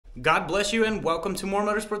God bless you and welcome to More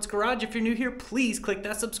Motorsports Garage. If you're new here, please click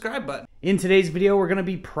that subscribe button. In today's video, we're going to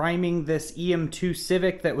be priming this EM2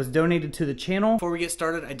 Civic that was donated to the channel. Before we get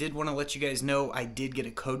started, I did want to let you guys know I did get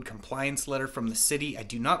a code compliance letter from the city. I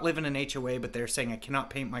do not live in an HOA, but they're saying I cannot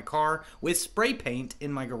paint my car with spray paint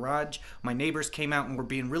in my garage. My neighbors came out and were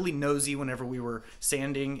being really nosy whenever we were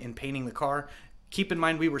sanding and painting the car. Keep in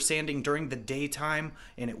mind we were sanding during the daytime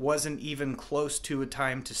and it wasn't even close to a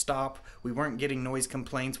time to stop. We weren't getting noise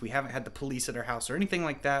complaints. We haven't had the police at our house or anything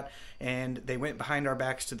like that. And they went behind our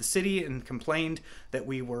backs to the city and complained that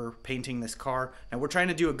we were painting this car. Now we're trying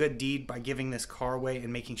to do a good deed by giving this car away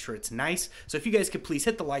and making sure it's nice. So if you guys could please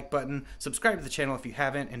hit the like button, subscribe to the channel if you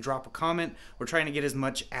haven't, and drop a comment. We're trying to get as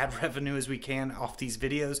much ad revenue as we can off these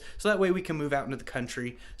videos so that way we can move out into the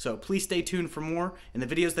country. So please stay tuned for more. And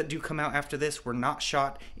the videos that do come out after this were not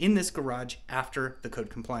shot in this garage after the code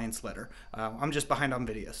compliance letter. I'm just behind on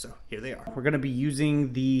videos, so here they are. We're going to be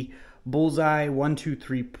using the Bullseye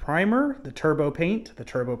 123 primer, the turbo paint, the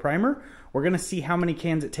turbo primer. We're going to see how many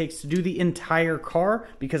cans it takes to do the entire car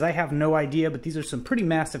because I have no idea, but these are some pretty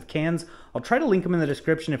massive cans. I'll try to link them in the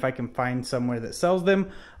description if I can find somewhere that sells them.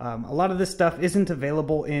 A lot of this stuff isn't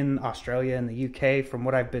available in Australia and the UK from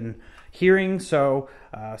what I've been hearing, so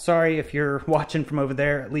sorry if you're watching from over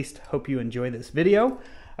there. At least hope you enjoy this video.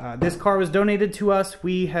 This car was donated to us.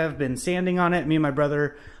 We have been sanding on it. Me and my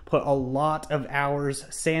brother put a lot of hours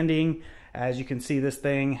sanding. As you can see, this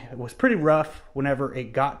thing was pretty rough whenever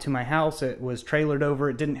it got to my house. It was trailered over.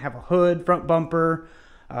 It didn't have a hood, front bumper.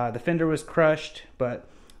 The fender was crushed, but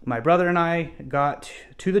my brother and I got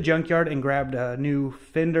to the junkyard and grabbed a new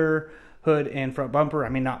fender, hood, and front bumper. I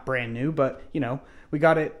mean, not brand new, but you know, we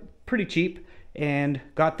got it pretty cheap and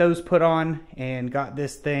got those put on and got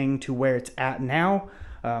this thing to where it's at now.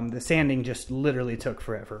 The sanding just literally took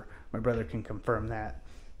forever. My brother can confirm that.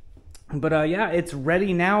 But yeah, it's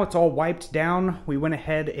ready now. It's all wiped down. We went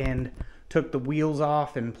ahead and took the wheels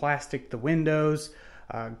off and plasticed the windows,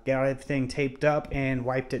 got everything taped up and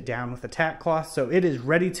wiped it down with a tack cloth. So it is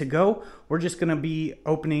ready to go. We're just going to be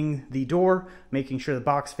opening the door, making sure the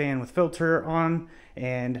box fan with filter on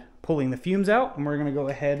and pulling the fumes out. And we're going to go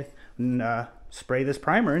ahead and spray this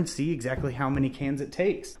primer and see exactly how many cans it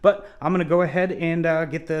takes. But I'm going to go ahead and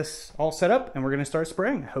get this all set up and we're going to start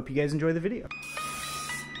spraying. I hope you guys enjoy the video.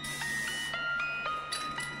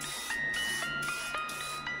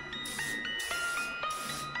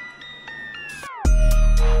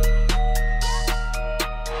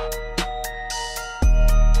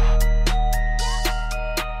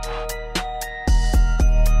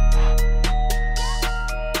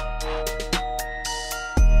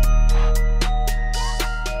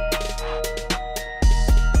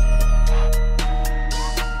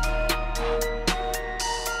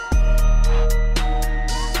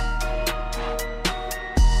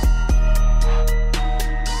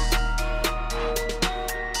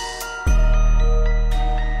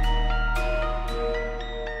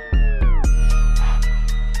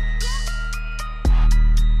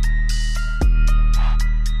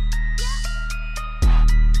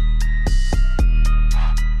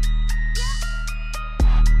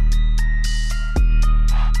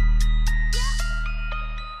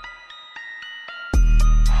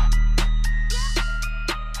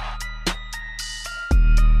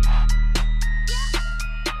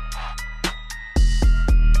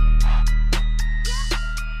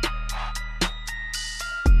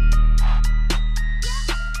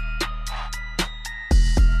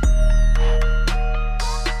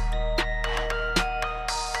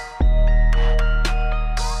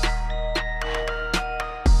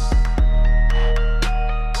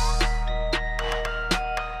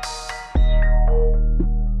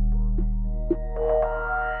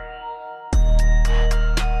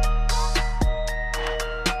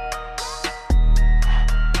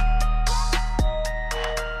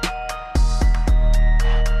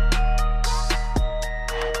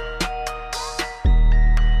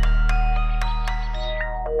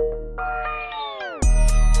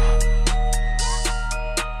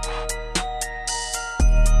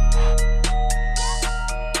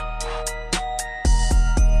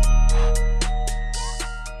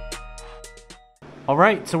 All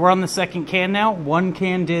right, so we're on the second can now. One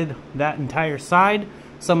can did that entire side,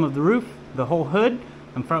 some of the roof, the whole hood,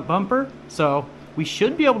 and front bumper. So we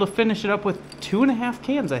should be able to finish it up with 2.5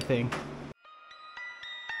 cans, I think.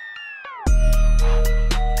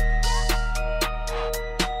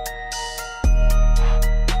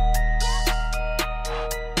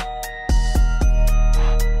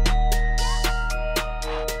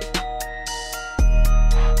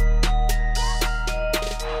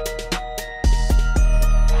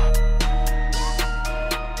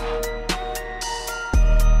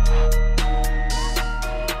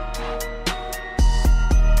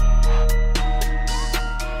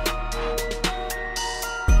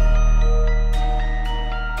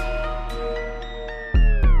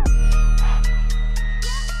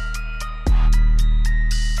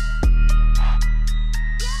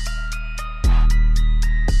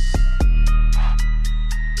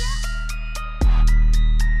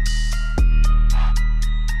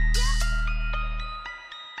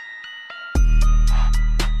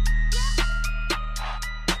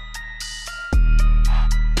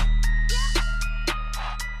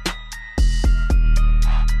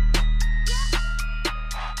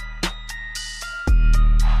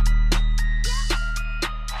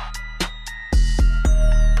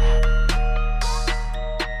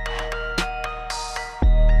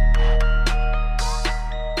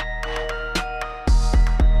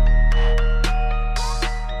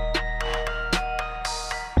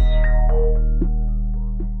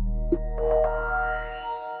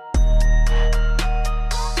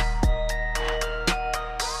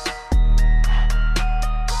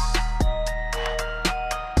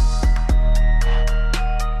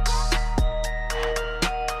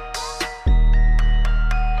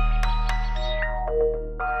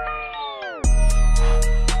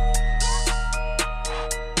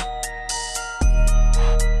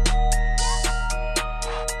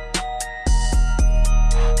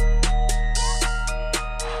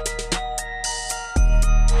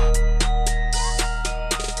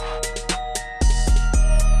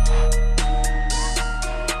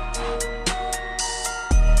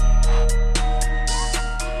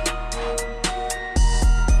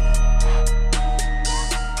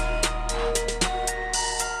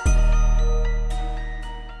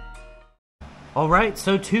 All right,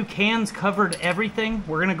 so 2 cans covered everything.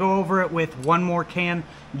 We're gonna go over it with 1 more can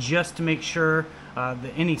just to make sure that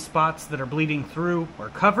any spots that are bleeding through are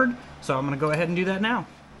covered. So I'm gonna go ahead and do that now.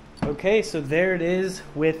 Okay, so there it is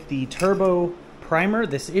with the turbo primer.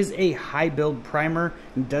 This is a high build primer.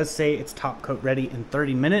 It does say it's top coat ready in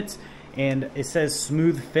 30 minutes, and it says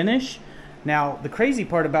smooth finish. Now, the crazy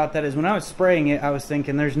part about that is when I was spraying it, I was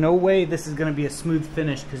thinking there's no way this is gonna be a smooth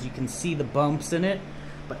finish because you can see the bumps in it.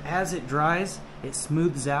 But as it dries, it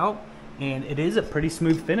smooths out, and it is a pretty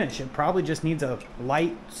smooth finish. It probably just needs a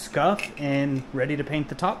light scuff and ready to paint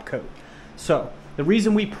the top coat. So the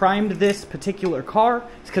reason we primed this particular car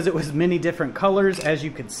is because it was many different colors, as you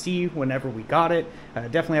could see whenever we got it.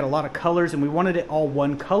 Definitely had a lot of colors, and we wanted it all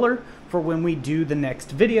one color for when we do the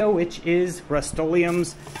next video, which is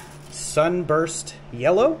Rust-Oleum's Sunburst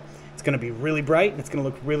Yellow. It's going to be really bright, and it's going to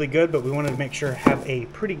look really good, but we wanted to make sure to have a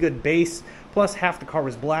pretty good base. Plus, half the car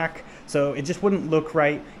was black, so it just wouldn't look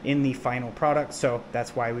right in the final product, so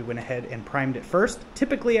that's why we went ahead and primed it first.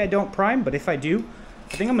 Typically, I don't prime, but if I do,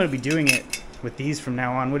 I think I'm going to be doing it with these from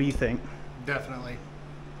now on. What do you think? Definitely.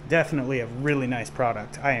 Definitely a really nice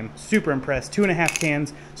product. I am super impressed. 2.5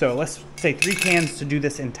 cans, so let's say 3 cans to do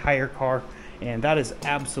this entire car, and that is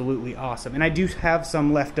absolutely awesome. And I do have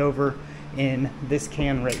some left over in this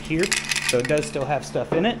can right here, so it does still have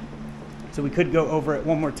stuff in it. So we could go over it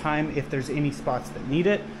one more time if there's any spots that need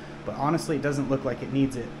it, but honestly it doesn't look like it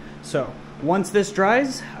needs it. So once this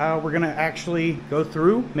dries, we're gonna actually go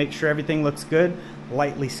through, make sure everything looks good,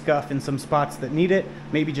 lightly scuff in some spots that need it,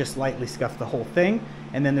 maybe just lightly scuff the whole thing,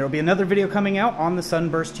 and then there will be another video coming out on the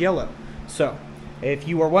Sunburst Yellow. So if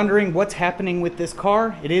you are wondering what's happening with this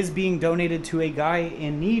car, it is being donated to a guy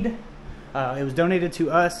in need. It was donated to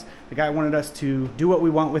us. The guy wanted us to do what we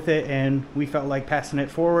want with it, and we felt like passing it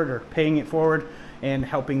forward or paying it forward and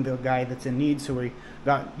helping the guy that's in need. So we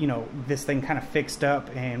got, you know, this thing kind of fixed up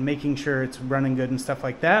and making sure it's running good and stuff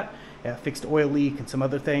like that. Fixed oil leak and some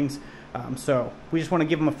other things. So we just want to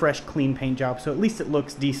give him a fresh, clean paint job, so at least it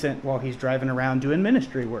looks decent while he's driving around doing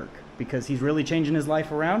ministry work, because he's really changing his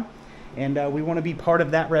life around. And we want to be part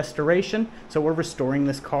of that restoration, so we're restoring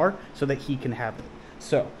this car so that he can have it.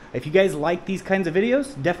 So if you guys like these kinds of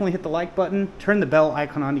videos, definitely hit the like button, turn the bell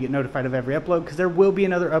icon on to get notified of every upload, because there will be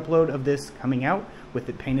another upload of this coming out with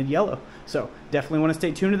it painted yellow. So definitely want to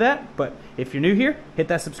stay tuned to that. But if you're new here, hit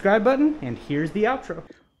that subscribe button, and here's the outro.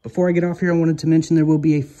 Before I get off here, I wanted to mention there will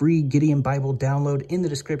be a free Gideon Bible download in the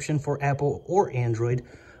description for Apple or Android.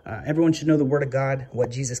 Everyone should know the Word of God, what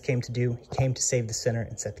Jesus came to do. He came to save the sinner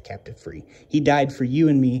and set the captive free. He died for you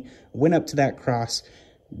and me, went up to that cross,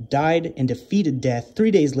 died and defeated death, 3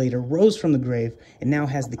 days later rose from the grave, and now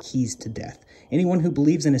has the keys to death. Anyone who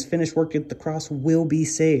believes in his finished work at the cross will be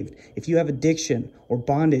saved. If you have addiction or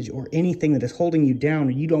bondage or anything that is holding you down,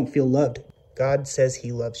 or you don't feel loved, God says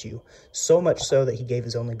he loves you, so much so that he gave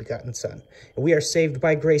his only begotten son. And we are saved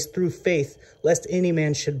by grace through faith, lest any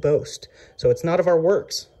man should boast. So it's not of our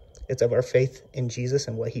works, it's of our faith in Jesus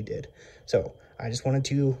and what he did. So I just wanted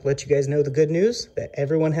to let you guys know the good news, that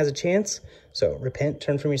everyone has a chance. So repent,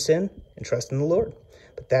 turn from your sin, and trust in the Lord.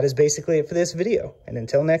 But that is basically it for this video. And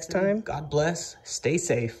until next time, God bless, stay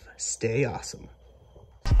safe, stay awesome.